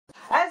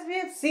we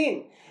have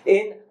seen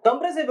in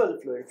compressible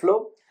fluid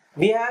flow,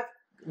 we have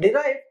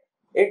derived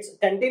its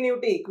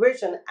continuity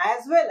equation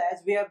as well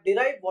as we have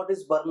derived what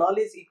is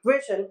Bernoulli's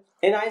equation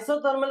in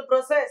isothermal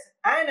process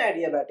and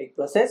adiabatic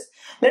process.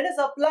 Let us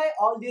apply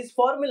all these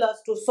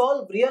formulas to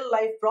solve real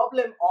life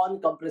problem on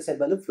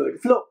compressible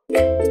fluid flow.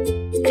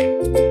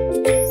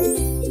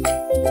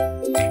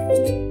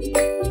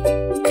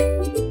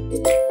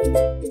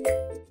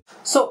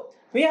 So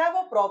we have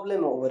a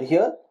problem over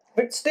here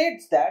which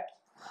states that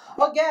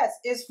a gas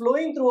is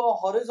flowing through a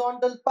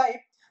horizontal pipe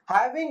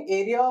having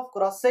area of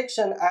cross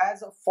section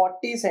as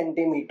 40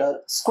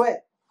 centimeter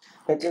square,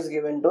 which is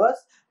given to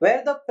us,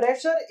 where the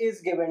pressure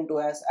is given to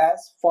us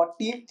as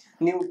 40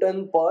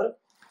 Newton per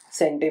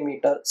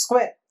centimeter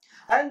square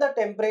and the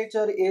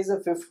temperature is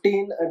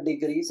 15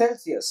 degrees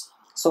Celsius.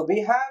 So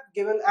we have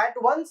given at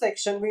one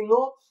section, we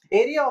know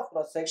area of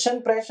cross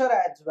section, pressure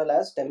as well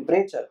as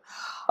temperature.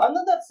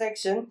 Another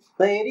section,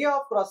 the area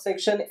of cross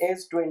section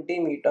is 20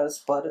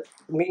 meters per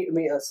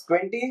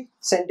 20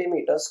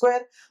 centimeters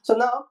square. So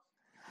now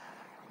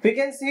we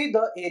can see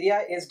the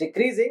area is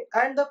decreasing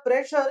and the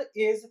pressure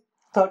is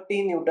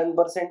 30 Newton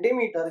per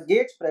centimeter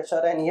gauge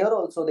pressure, and here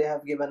also they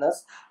have given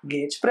us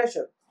gauge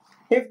pressure.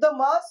 If the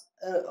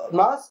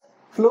mass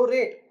flow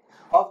rate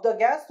of the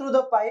gas through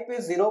the pipe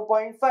is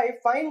 0.5,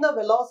 find the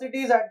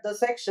velocities at the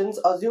sections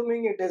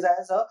assuming it is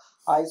as a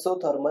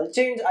isothermal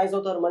change.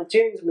 Isothermal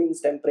change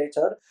means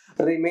temperature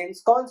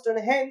remains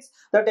constant, hence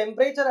the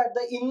temperature at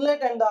the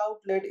inlet and the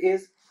outlet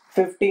is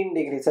 15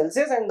 degrees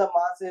Celsius and the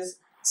mass is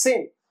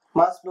same.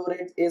 Mass flow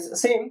rate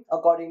is same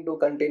according to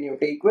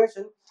continuity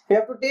equation. We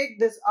have to take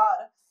this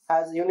R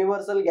as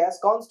universal gas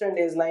constant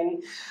is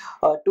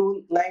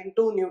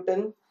 992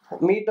 Newton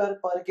meter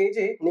per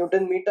kg.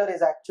 Newton meter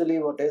is actually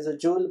what is a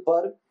joule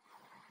per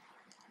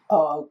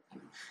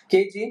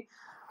kg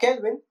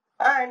Kelvin,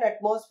 and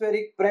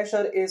atmospheric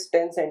pressure is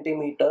 10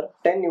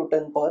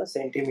 Newton per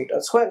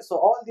centimeter square. So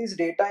all these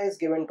data is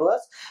given to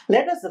us.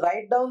 Let us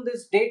write down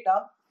this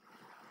data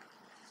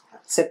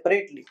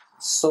separately.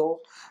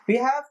 So we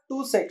have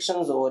two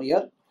sections over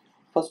here.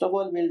 First of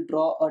all, we'll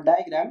draw a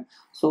diagram.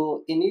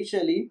 So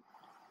initially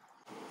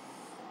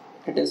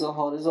it is a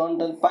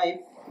horizontal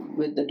pipe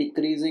with the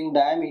decreasing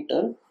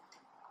diameter.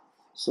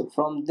 So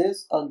from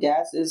this a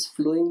gas is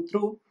flowing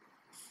through,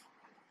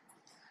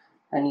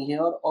 and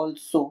here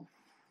also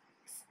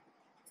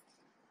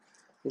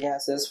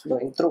gas is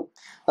flowing through.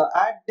 Now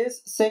at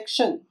this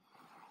section,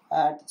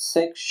 at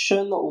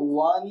section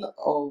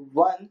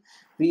 1,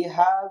 we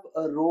have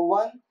a rho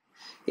 1,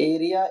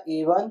 area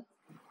A1,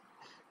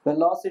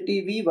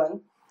 velocity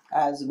V1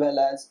 as well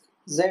as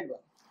Z1.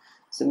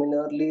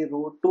 Similarly,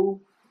 rho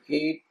 2,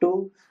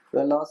 A2,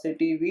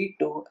 velocity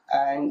V2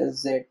 and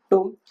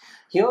Z2.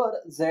 Here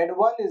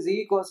Z1 is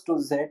equals to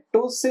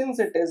Z2 since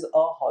it is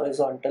a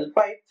horizontal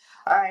pipe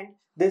and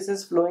this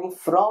is flowing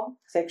from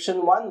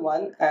section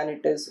 1 and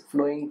it is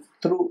flowing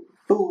through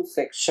to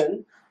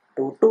section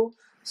 2.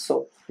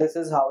 So this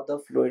is how the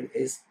fluid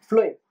is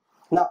flowing.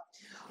 Now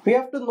we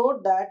have to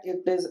note that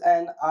it is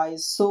an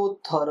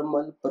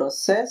isothermal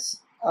process.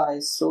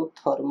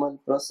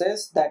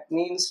 That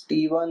means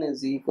T1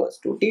 is equals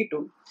to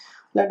T2.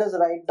 Let us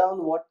write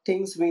down what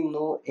things we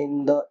know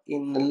in the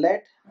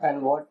inlet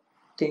and what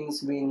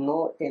things we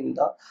know in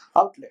the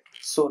outlet.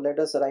 So let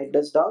us write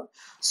this down.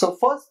 So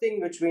first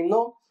thing which we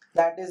know,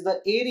 that is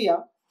the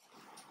area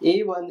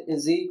A1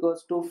 is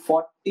equals to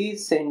 40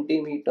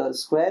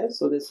 centimeters square.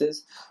 So this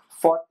is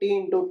 40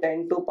 into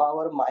 10 to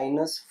power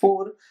minus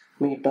 4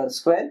 meters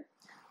square.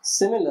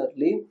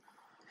 Similarly,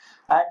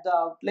 at the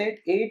outlet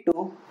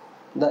A2,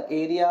 the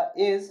area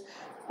is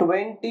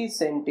 20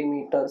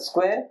 centimeters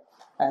square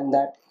and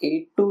that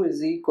A2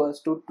 is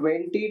equals to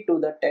 20 to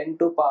the 10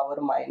 to power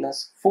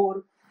minus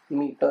 4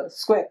 meters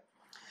square.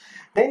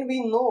 Then we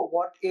know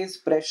what is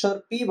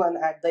pressure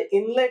P1 at the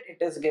inlet.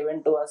 It is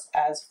given to us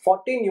as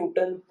 40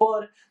 Newton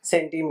per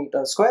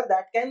centimeter square.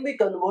 That can be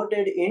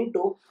converted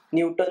into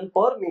Newton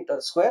per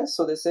meter square.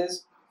 So this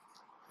is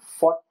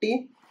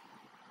 40.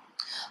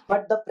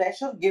 But the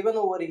pressure given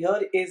over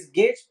here is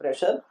gauge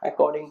pressure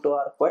according to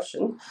our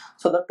question.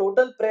 So the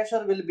total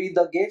pressure will be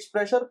the gauge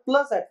pressure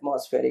plus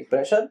atmospheric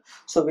pressure.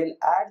 So we'll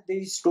add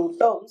these two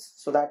terms.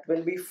 So that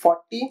will be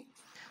 40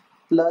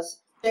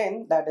 plus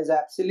 10, that is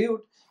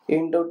absolute,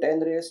 into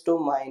 10 raised to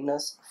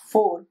minus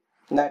 4,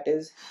 that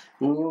is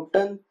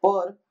Newton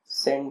per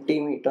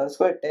centimeter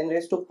square, 10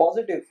 raised to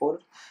positive 4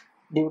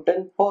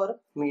 Newton per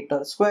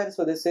meter square.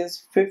 So this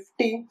is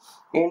 50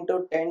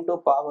 into 10 to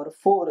power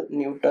 4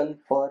 Newton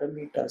per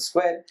meter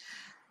square.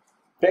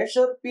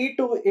 Pressure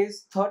P2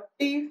 is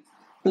 30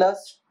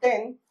 plus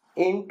 10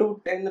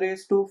 into 10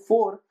 raised to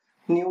 4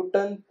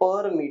 Newton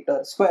per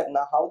meter square.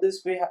 Now how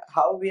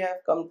we have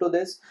come to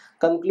this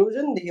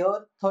conclusion?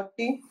 Here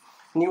 30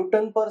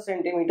 Newton per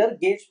centimeter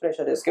gauge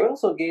pressure is given,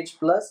 so gauge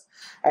plus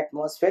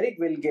atmospheric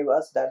will give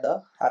us that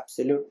the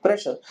absolute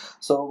pressure.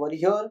 So over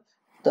here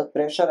the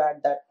pressure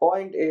at that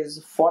point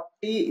is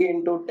 40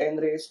 into 10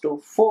 raised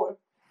to 4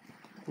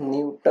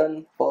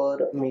 Newton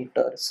per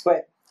meter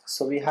square.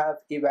 So we have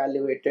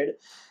evaluated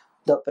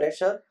the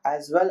pressure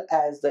as well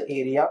as the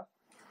area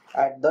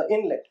at the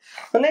inlet.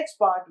 The next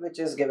part which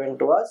is given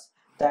to us,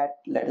 that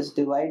let us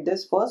divide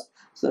this first.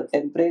 So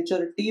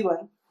temperature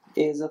T1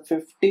 is a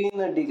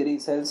 15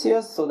 degrees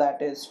Celsius, so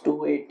that is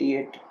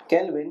 288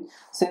 Kelvin.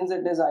 Since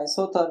it is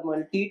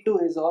isothermal,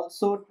 T2 is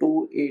also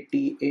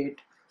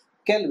 288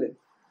 Kelvin.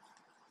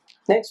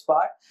 Next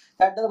part,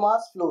 that the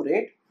mass flow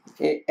rate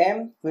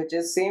m, which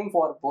is same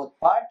for both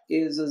part,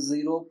 is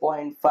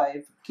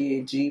 0.5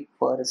 kg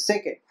per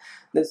second.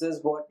 This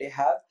is what they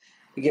have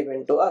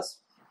given to us.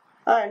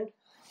 And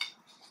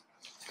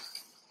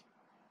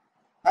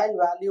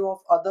value of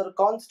other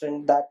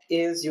constant, that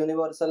is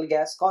universal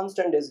gas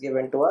constant, is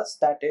given to us,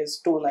 that is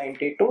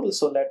 292.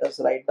 So let us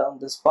write down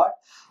this part.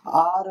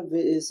 R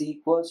is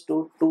equals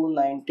to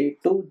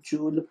 292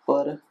 joule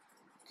per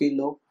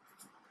kilo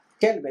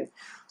Kelvin.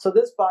 So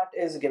this part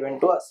is given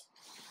to us.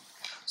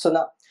 So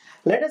now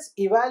let us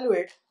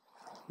evaluate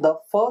the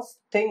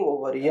first thing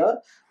over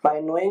here by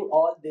knowing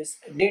all this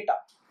data.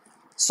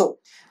 So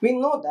we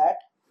know that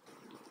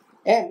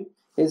M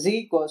is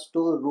equals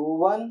to rho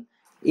 1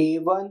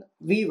 A1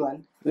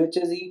 V1, which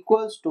is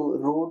equals to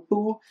rho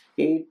 2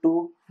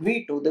 A2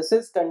 V2. This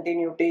is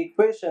continuity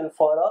equation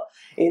for a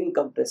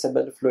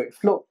incompressible fluid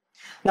flow.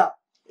 Now,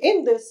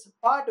 in this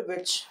part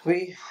which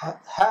we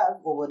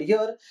have over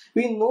here,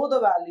 we know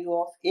the value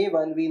of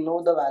A1, we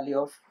know the value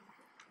of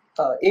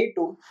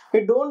A2,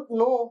 we don't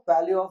know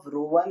value of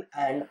rho 1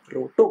 and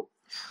rho 2.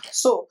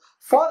 So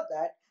for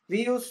that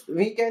we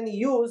can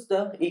use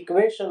the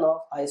equation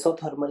of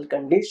isothermal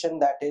condition,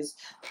 that is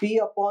P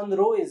upon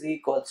rho is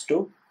equals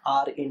to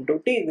R into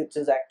T, which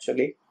is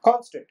actually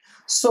constant.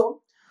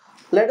 So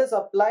let us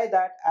apply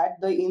that at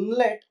the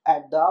inlet,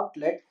 at the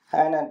outlet,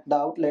 and at the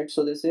outlet.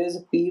 So this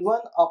is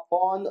P1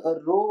 upon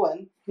rho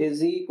 1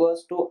 is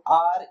equals to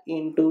R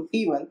into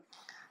T1.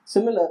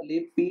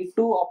 Similarly, P2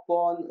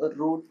 upon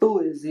rho 2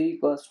 is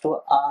equals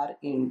to R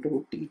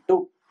into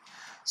T2.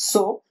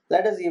 So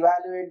let us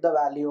evaluate the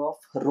value of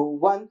rho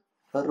 1.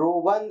 Rho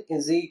 1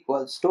 is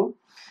equals to,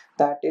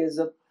 that is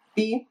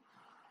P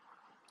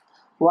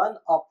 1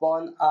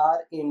 upon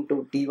R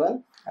into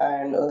T1,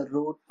 and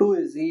rho 2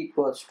 is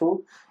equals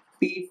to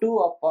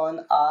P2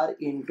 upon R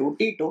into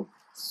T2.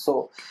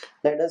 So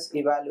let us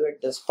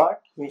evaluate this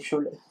part. We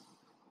should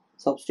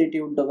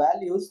substitute the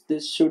values.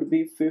 This should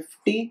be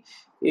 50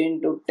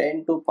 into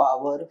 10 to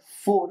power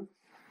 4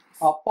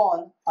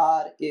 upon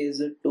R is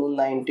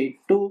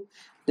 292.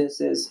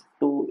 This is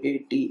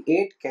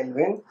 288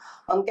 Kelvin.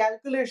 On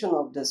calculation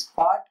of this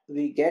part,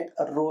 we get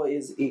rho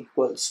is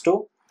equals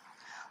to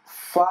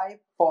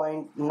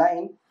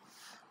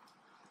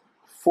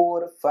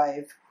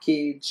 5.945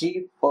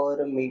 kg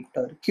per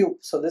meter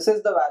cube. So this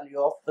is the value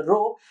of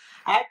rho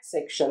at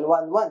section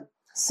 1-1.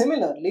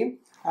 Similarly,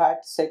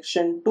 at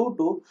section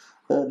 2-2,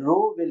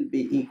 rho will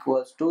be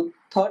equals to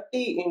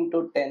 30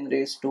 into 10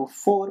 raised to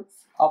 4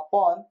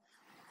 upon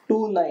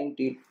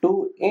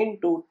 292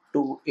 into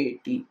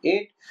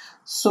 288.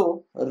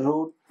 So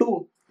rho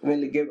 2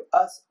 will give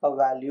us a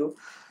value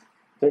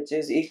which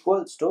is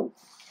equals to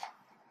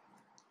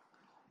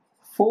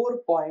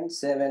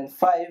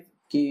 4.75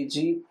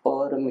 kg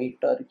per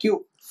meter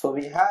cube. So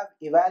we have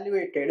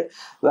evaluated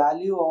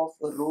value of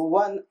rho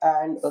 1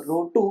 and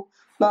rho 2.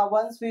 Now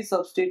once we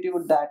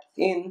substitute that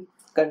in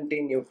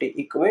continuity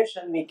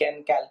equation, we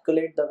can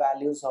calculate the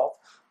values of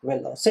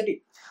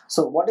velocity.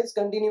 So what is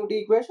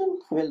continuity equation?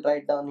 We'll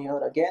write down here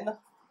again,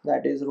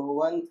 that is rho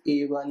 1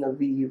 A1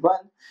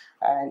 V1,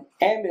 and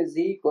M is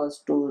equals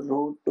to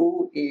rho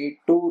 2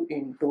 A2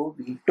 into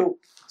V2.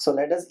 So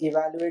let us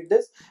evaluate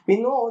this. We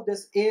know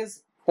this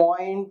is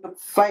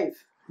 0.5.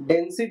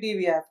 Density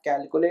we have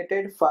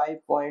calculated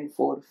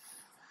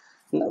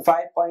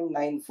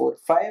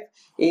 5.945.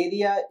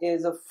 Area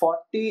is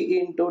 40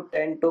 into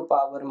 10 to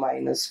power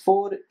minus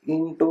 4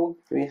 into,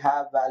 we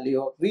have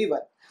value of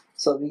V1.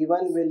 So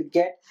V1 will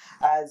get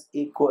as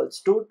equals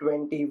to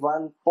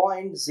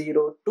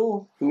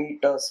 21.02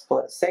 meters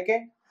per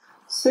second.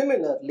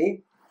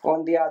 Similarly,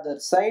 on the other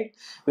side,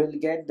 we'll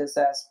get this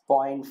as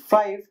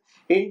 0.5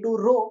 into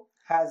rho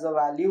has a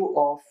value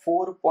of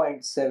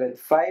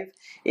 4.75,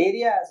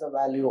 area has a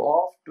value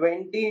of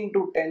 20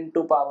 into 10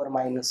 to power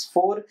minus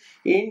 4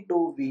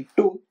 into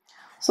V2.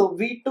 So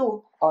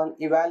V2 on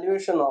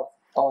evaluation of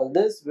all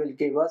this will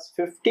give us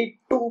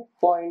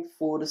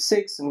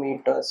 52.46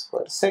 meters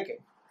per second.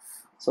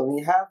 So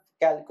we have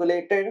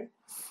calculated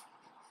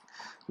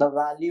the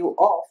value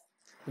of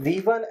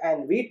V1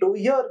 and V2.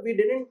 Here we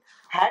didn't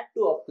had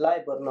to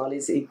apply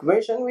Bernoulli's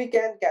equation. We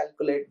can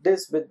calculate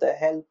this with the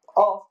help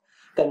of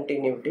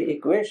continuity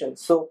equation.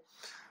 So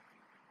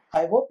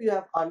I hope you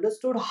have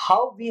understood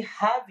how we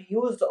have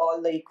used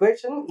all the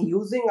equation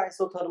using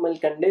isothermal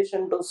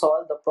condition to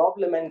solve the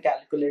problem and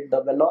calculate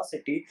the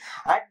velocity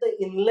at the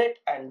inlet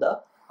and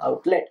the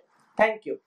outlet. Thank you.